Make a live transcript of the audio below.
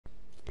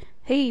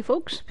Hey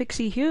folks,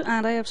 Pixie here,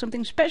 and I have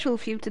something special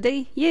for you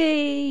today.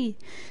 Yay!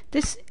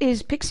 This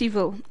is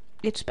Pixieville.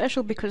 It's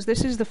special because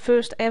this is the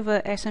first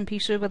ever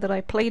SMP server that I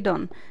played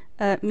on.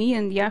 Me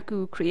and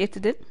Jaco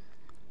created it,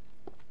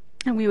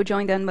 and we were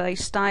joined then by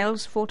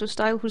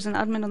Photostyle, who's an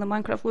admin on the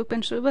Minecraft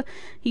Workbench server.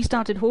 He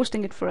started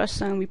hosting it for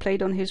us, and we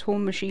played on his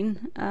home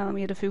machine.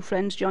 We had a few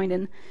friends join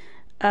in.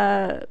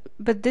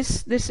 But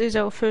this is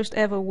our first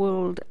ever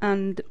world,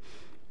 and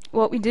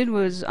what we did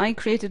was I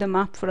created a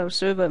map for our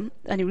server,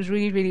 and it was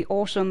really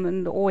awesome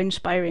and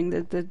awe-inspiring,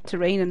 the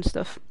terrain and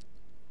stuff.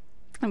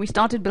 And we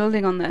started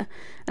building on there,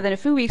 and then a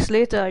few weeks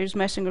later I was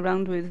messing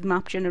around with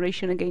map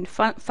generation again,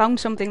 found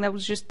something that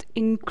was just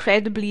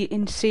incredibly,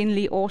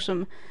 insanely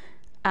awesome,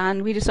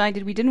 and we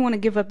decided we didn't want to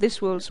give up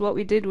this world. So what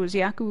we did was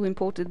Jaco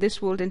imported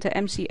this world into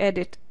MC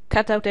Edit,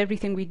 cut out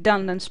everything we'd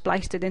done and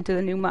spliced it into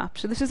the new map.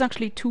 So this is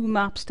actually two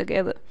maps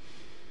together.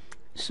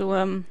 So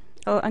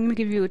I'm going to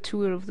give you a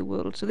tour of the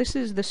world. So this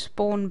is the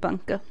spawn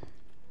bunker.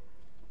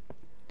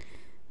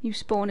 You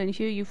spawn in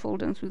here, you fall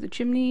down through the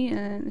chimney,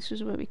 and this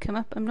is where we come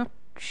up. I'm not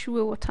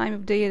sure what time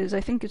of day it is. I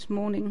think it's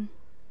morning.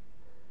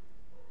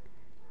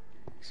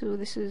 So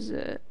this is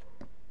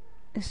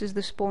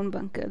the spawn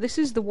bunker. This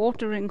is the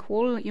watering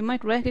hole. You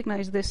might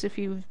recognize this if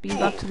you've been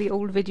back to the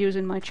old videos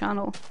in my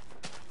channel.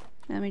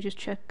 Let me just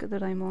check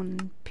that I'm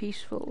on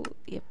peaceful.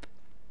 Yep.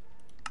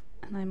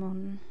 And I'm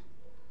on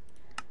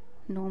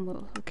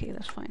normal. Okay,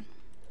 that's fine.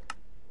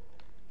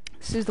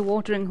 This is the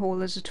watering hole.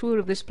 There's a tour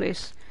of this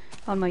place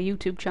on my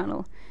YouTube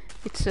channel.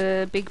 It's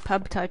a big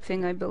pub type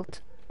thing I built.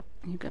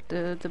 You've got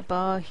the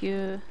bar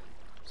here,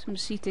 some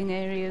seating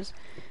areas.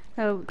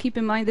 Now keep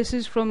in mind this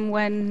is from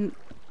when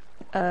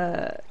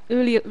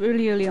early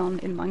on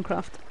in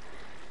Minecraft.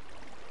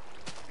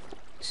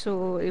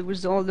 So it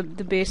was all the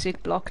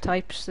basic block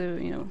types, so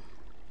you know,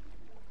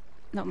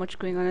 not much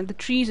going on. And the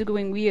trees are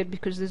going weird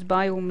because there's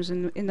biomes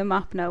in the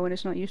map now, and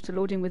it's not used to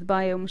loading with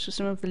biomes, so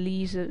some of the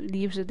leaves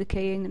are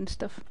decaying and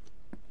stuff.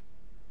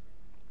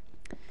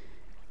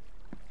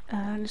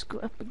 Let's go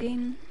up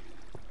again.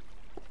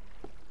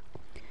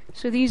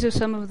 So these are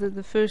some of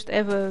the first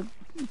ever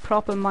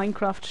proper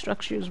Minecraft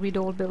structures we'd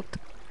all built.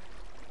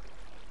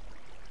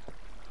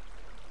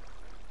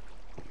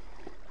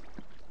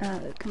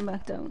 Come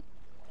back down.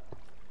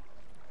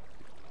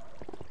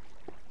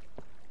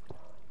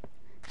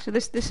 So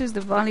this is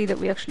the valley that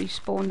we actually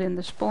spawned in.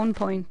 The spawn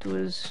point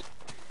was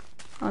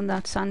on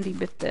that sandy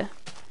bit there,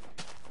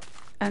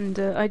 and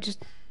I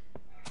just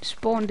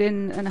spawned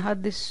in and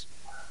had this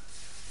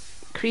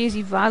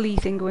crazy valley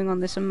thing going on.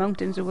 There's some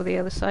mountains over the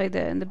other side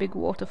there, and the big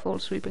waterfall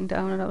sweeping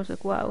down. And I was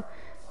like, wow,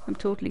 I'm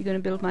totally going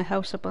to build my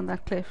house up on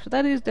that cliff. So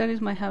that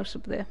is my house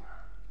up there.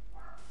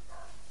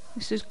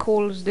 This is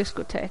Cole's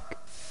discotheque.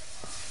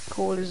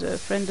 Cole is a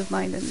friend of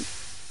mine, and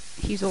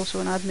he's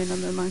also an admin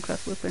on the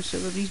Minecraft Workbench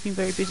server, but he's been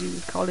very busy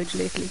with college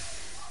lately,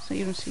 so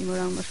you don't see him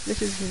around much.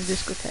 This is his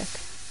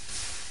discotheque.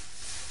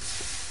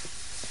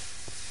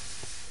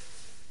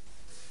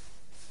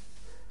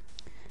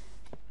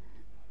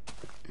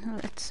 Now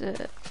let's,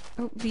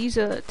 these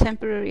are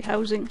temporary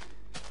housing.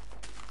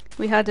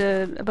 We had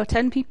about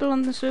 10 people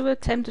on the server,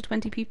 10 to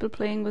 20 people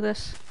playing with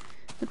us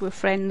that were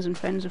friends and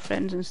friends of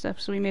friends and stuff,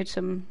 so we made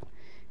some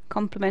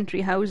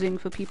complimentary housing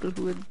for people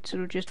who were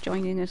sort of just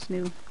joining us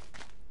new.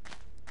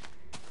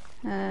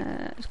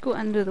 Let's go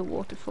under the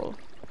waterfall.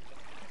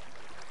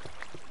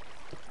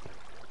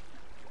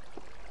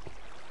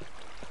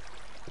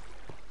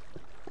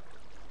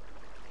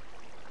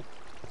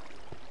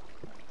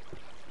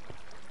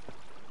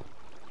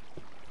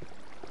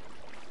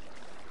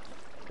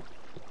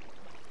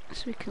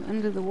 So we come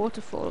under the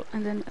waterfall,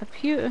 and then up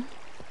here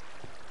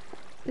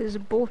there's a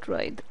boat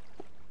ride.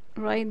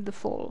 Ride the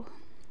fall.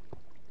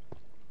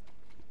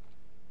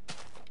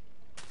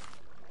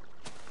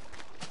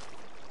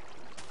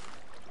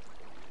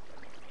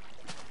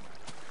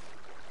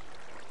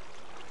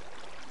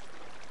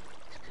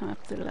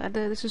 Up the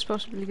ladder. This is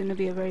possibly going to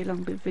be a very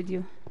long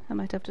video. I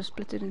might have to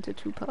split it into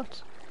two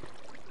parts.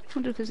 I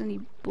wonder if there's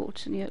any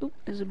boats in here. Oh,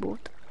 there's a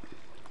boat.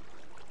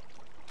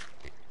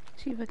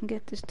 See if I can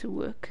get this to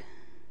work.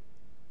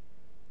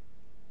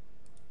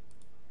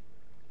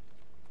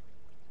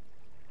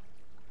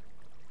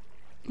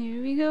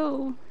 Here we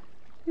go.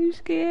 I'm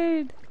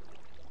scared.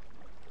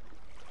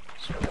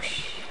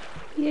 Swoosh.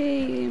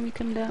 Yay, and we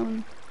come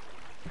down.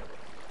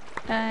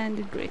 And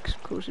it breaks.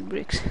 Of course it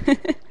breaks.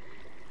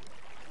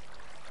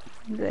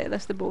 There,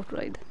 that's the boat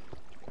ride.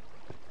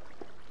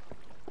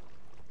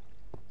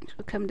 So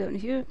we'll come down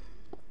here.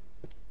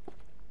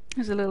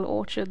 There's a little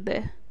orchard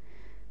there,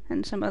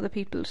 and some other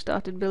people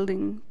started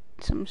building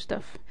some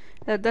stuff.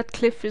 That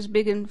cliff is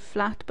big and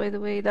flat, by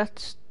the way.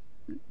 That's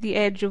the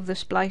edge of the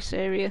splice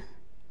area.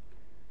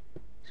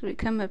 So we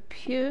come up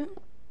here.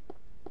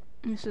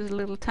 This is a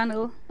little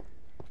tunnel,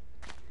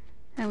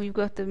 and we've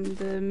got the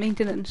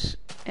maintenance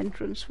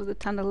entrance for the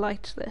tunnel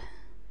lights there.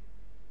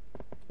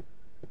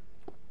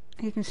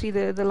 You can see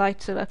the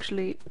lights are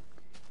actually,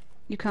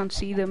 you can't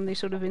see them, they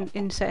sort of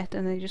inset,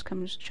 and they just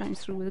come and shine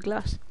through with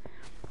glass.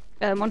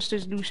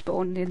 monsters do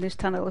spawn in this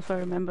tunnel, if I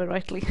remember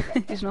rightly.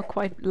 It's not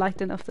quite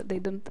light enough that they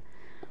don't.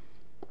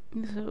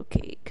 So,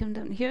 okay, come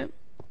down here.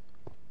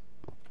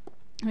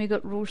 We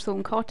got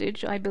Rosethorn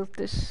Cottage. I built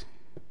this.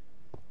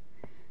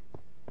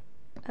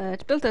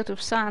 It's built out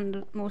of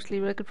sand mostly,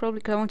 but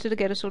I wanted to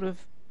get a sort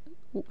of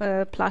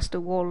plaster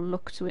wall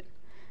look to it.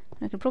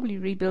 I could probably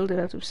rebuild it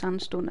out of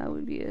sandstone now. It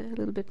would be a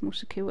little bit more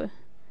secure.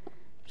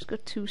 It's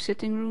got 2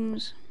 sitting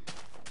rooms.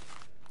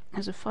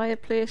 There's a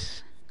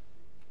fireplace.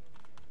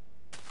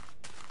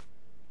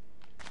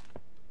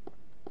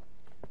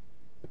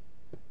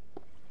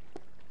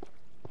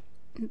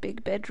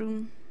 Big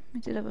bedroom. We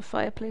did have a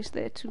fireplace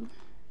there too.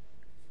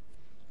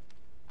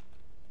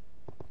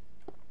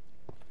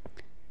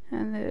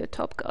 And the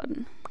top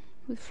garden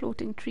with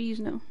floating trees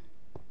now.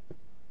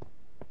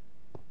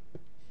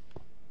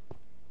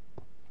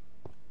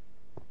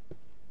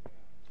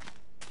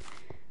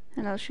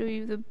 And I'll show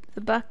you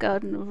the back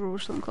garden of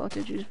Rosethorn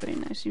Cottage. Is very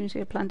nice. You can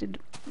see I planted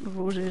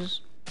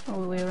roses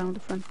all the way around the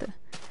front there.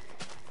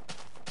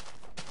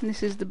 And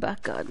this is the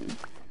back garden.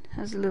 It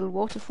has a little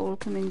waterfall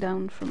coming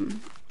down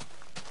from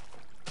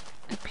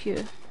up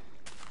here.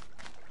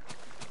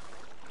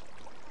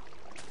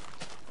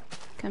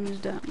 Comes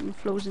down and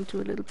flows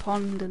into a little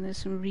pond, and there's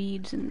some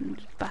reeds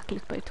and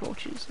backlit by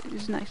torches.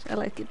 It's nice. I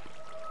like it.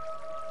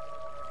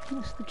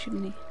 That's the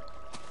chimney.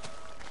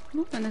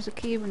 Oh, and there's a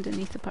cave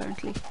underneath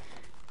apparently.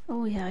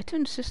 Oh yeah, I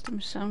turned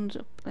system sounds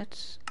up.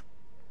 Let's...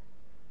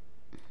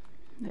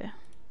 there.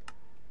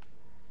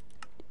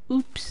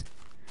 Oops.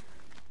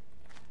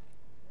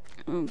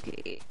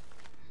 Okay.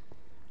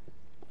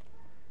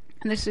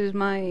 And this is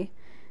my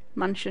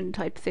mansion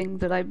type thing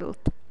that I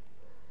built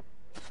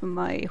for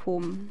my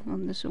home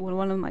on this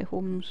one of my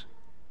homes.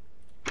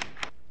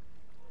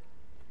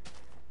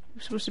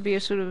 It's supposed to be a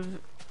sort of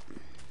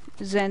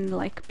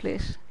zen-like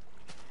place.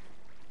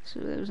 So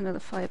there was another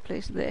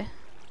fireplace there.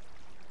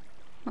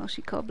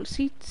 Mossy cobble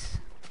seats.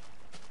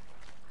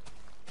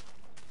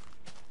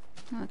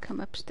 I'll come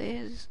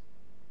upstairs.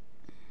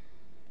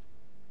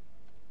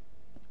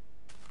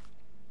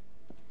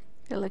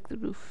 I like the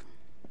roof.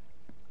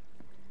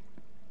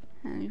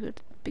 And you've got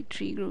a big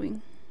tree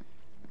growing.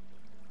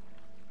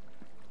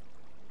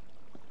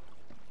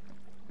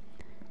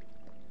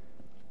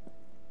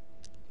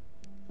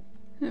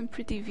 And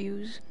pretty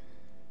views.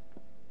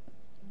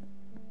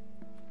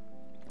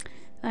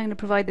 I'm going to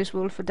provide this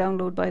world for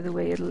download, by the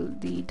way.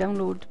 The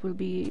download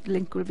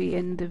link will be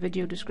in the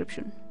video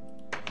description.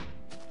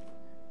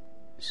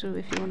 So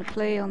if you want to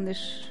play on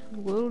this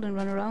world and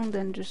run around,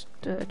 then just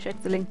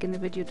check the link in the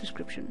video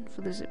description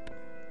for the zip.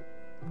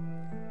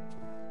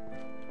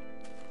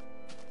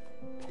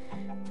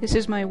 This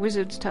is my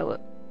wizard's tower.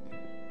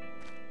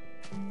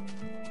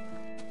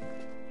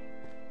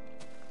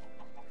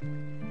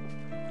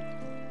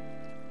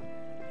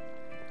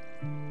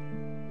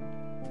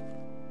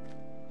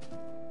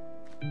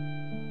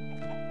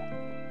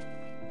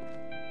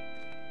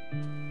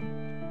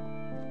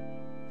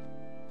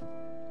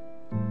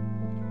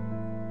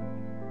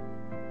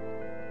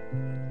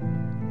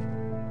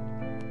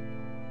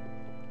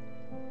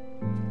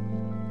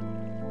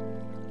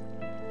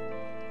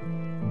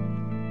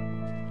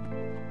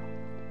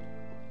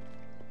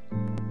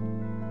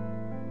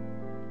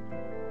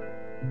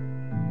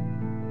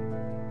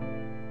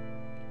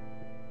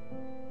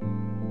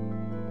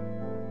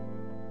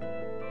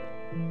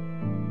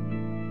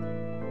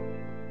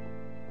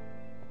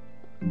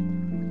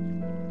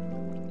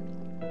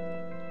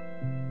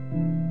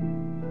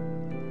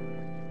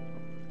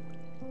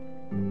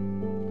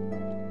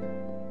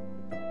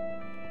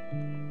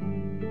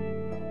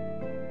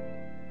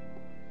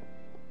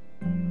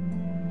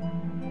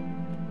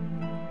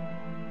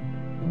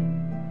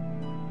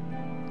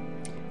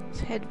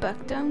 Head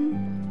back down.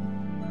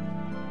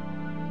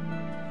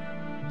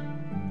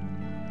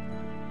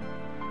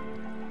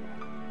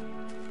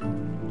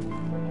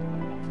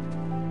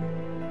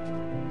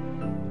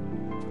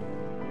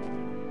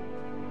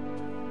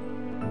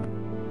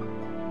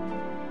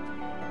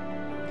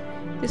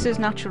 This is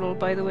natural,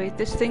 by the way.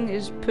 This thing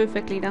is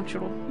perfectly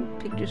natural.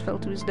 Pig just fell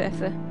to his death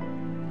there.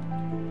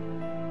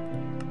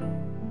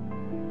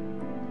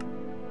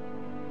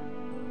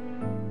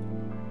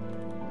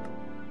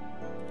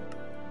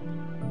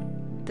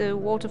 The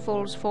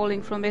waterfalls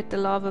falling from it, the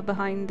lava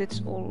behind,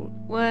 it's all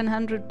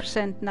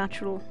 100%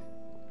 natural.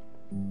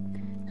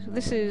 So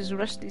this is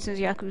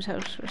Jaco's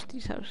house,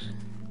 Rusty's house,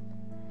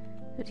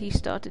 that he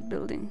started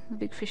building. The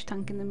big fish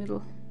tank in the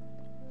middle.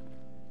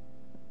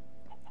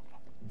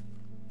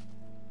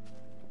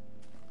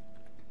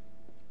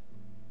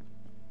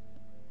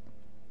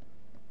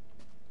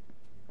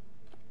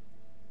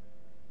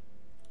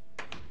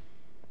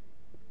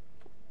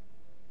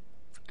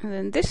 And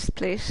then this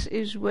place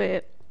is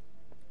where...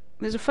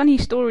 there's a funny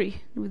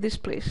story with this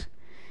place.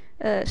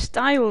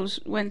 Styles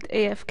went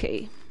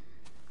AFK,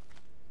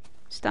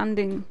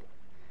 standing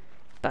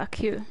back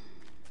here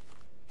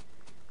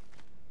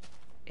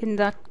in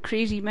that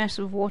crazy mess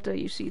of water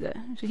you see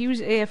there. So he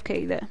was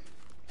AFK there,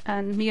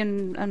 and me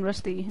and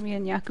Rusty, me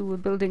and Jaco were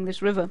building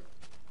this river.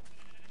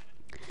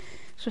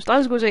 So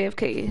Styles goes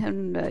AFK,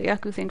 and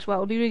Jaco thinks, well,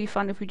 it'll be really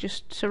fun if we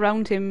just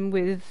surround him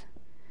with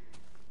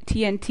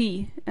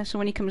TNT, and so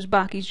when he comes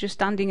back, he's just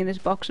standing in this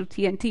box of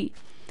TNT.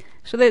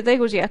 So there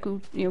goes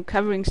Jaco,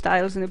 covering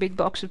Styles in a big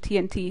box of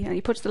TNT, and he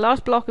puts the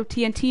last block of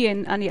TNT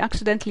in, and he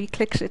accidentally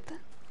clicks it.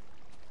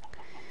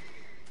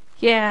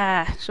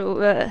 Yeah,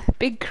 so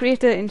big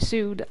crater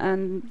ensued,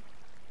 and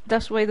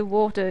that's why the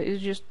water is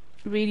just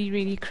really,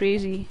 really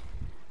crazy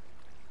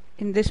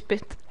in this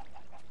bit.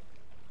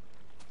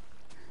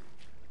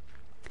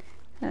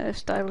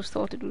 Styles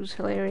thought it was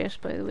hilarious,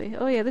 by the way.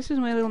 Oh yeah, this is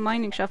my little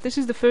mining shaft. This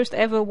is the first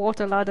ever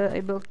water ladder I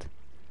built.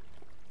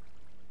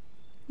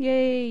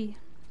 Yay!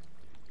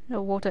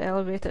 A water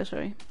elevator,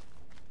 sorry.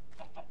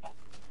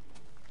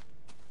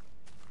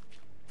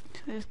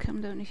 So let's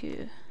come down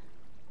here.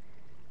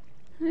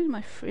 Why is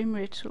my frame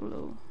rate so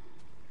low?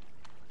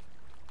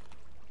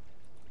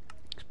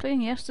 I was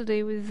playing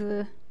yesterday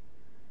with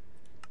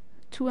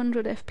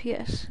 200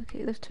 FPS.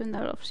 Okay, let's turn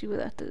that off, see what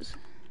that does.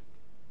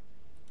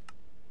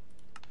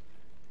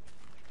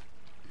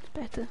 It's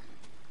better.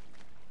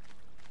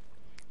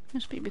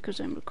 Must be because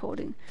I'm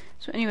recording.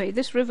 So anyway,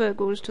 this river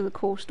goes to the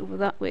coast over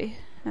that way.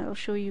 I'll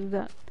show you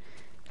that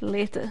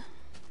later.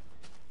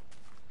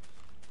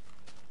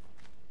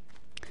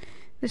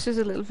 This is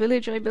a little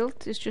village I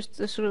built. It's just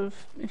a sort of,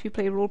 if you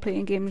play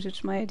role-playing games,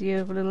 it's my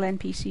idea of a little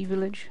NPC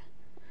village.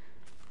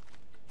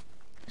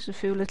 There's a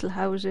few little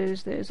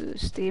houses, there's a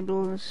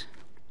stables,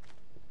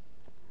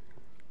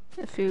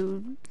 a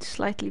few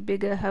slightly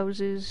bigger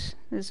houses,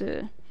 there's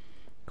a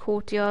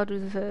courtyard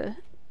with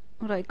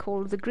what I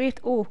call the Great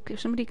Oak. If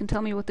somebody can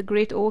tell me what the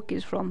Great Oak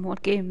is from,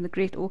 what game the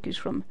Great Oak is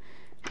from,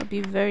 I'd be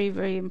very,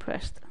 very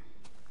impressed.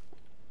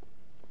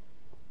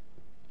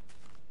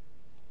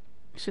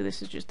 So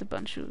this is just a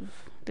bunch of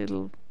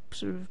little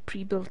sort of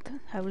pre-built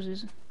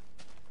houses.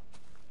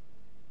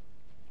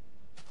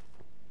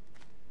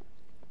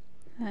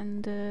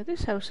 And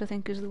this house I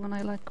think is the one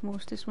I like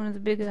most. It's one of the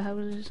bigger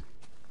houses.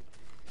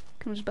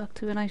 Comes back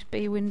to a nice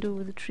bay window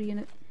with a tree in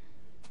it.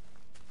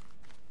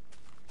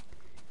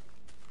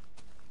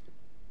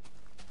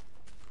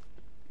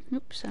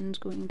 Oops, sun's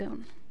going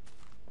down.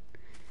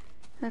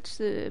 That's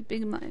the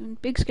big mine,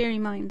 big scary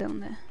mine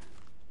down there.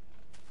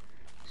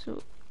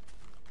 So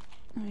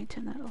let me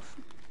turn that off.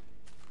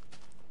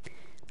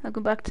 I'll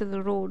go back to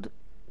the road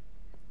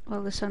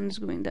while the sun's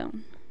going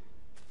down.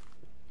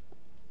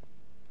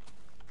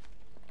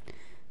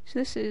 So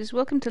this is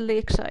welcome to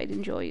Lakeside,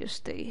 enjoy your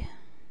stay.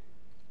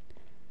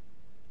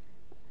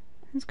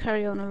 Let's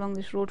carry on along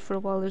this road for a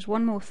while. There's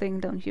one more thing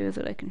down here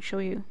that I can show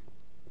you.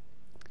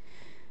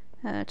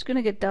 It's going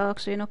to get dark,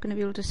 so you're not going to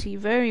be able to see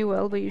very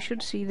well, but you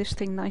should see this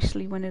thing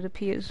nicely when it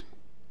appears.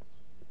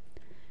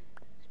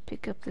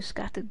 Pick up the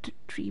scattered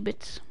tree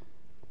bits.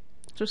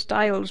 So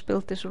Styles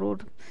built this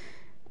road.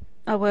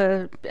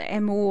 Our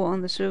MO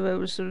on the server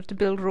was sort of to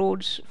build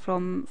roads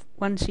from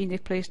one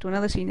scenic place to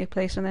another scenic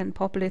place and then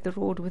populate the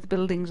road with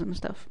buildings and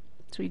stuff.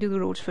 So we do the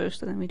roads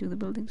first and then we do the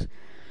buildings.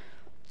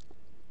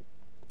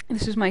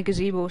 This is my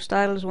gazebo.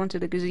 Styles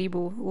wanted a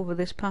gazebo over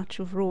this patch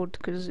of road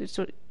because it's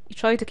sort of, he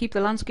tried to keep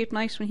the landscape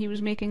nice when he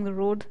was making the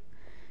road,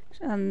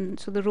 and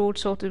so the road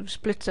sort of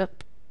splits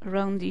up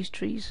around these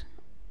trees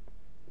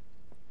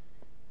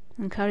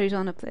and carries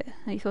on up there,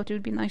 and he thought it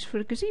would be nice for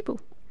a gazebo.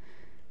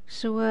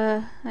 So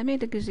I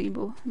made a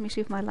gazebo. Let me see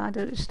if my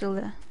ladder is still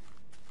there.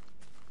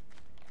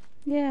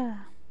 Yeah.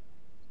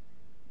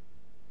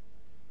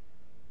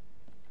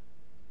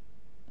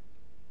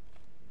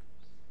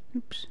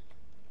 Oops.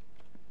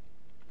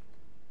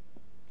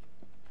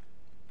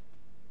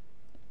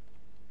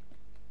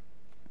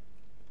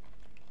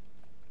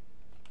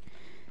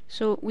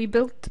 So we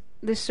built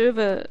this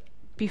server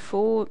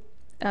before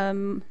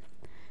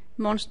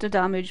monster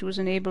damage was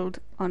enabled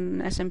on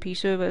SMP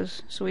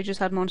servers, so we just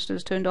had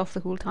monsters turned off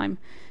the whole time.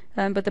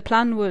 But the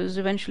plan was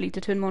eventually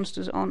to turn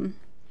monsters on.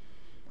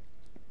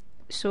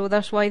 So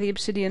that's why the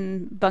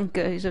obsidian bunker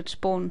is at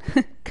spawn,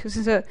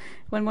 because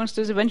when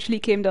monsters eventually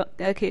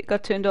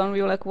got turned on,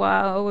 we were like,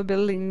 wow, our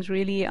buildings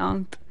really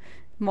aren't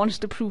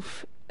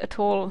monster-proof at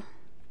all.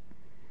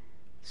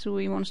 So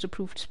we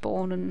monster-proofed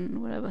spawn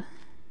and whatever.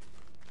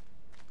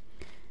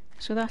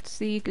 So that's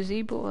the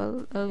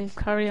gazebo. I'll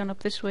carry on up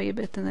this way a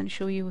bit and then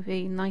show you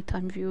a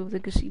nighttime view of the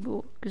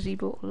gazebo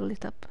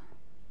lit up.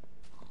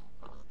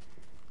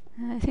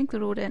 I think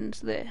the road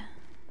ends there.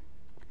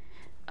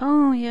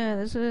 Oh yeah,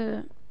 there's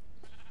a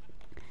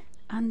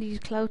Andy's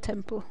Cloud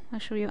Temple. I'll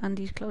show you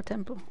Andy's Cloud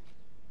Temple.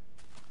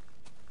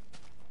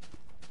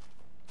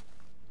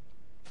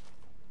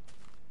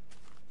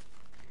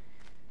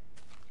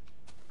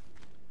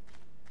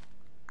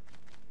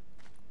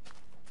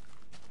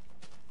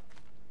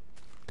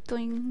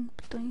 Ptoing,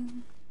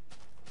 ptoing.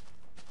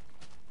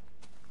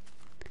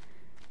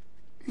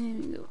 There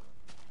we go.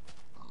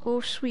 Oh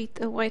sweet,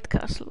 a White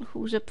Castle.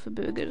 Who's up for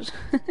burgers?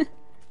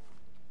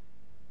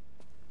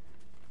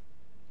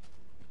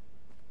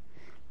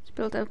 It's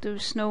built out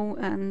of snow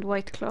and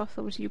white cloth.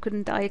 Obviously you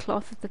couldn't dye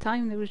cloth at the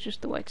time, there was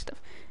just the white stuff.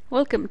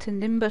 Welcome to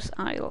Nimbus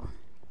Isle.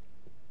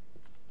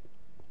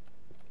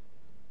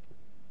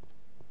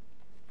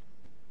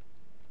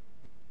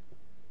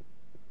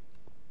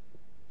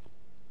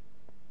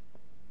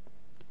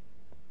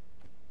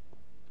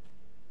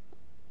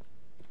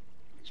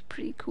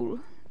 pretty cool.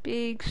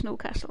 Big snow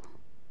castle.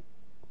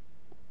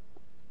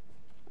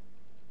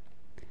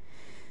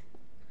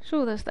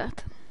 So there's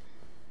that.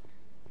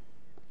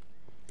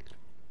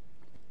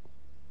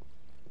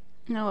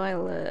 Now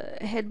I'll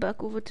head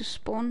back over to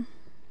spawn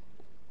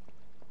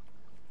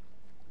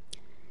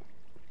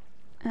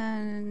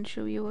and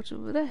show you what's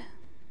over there.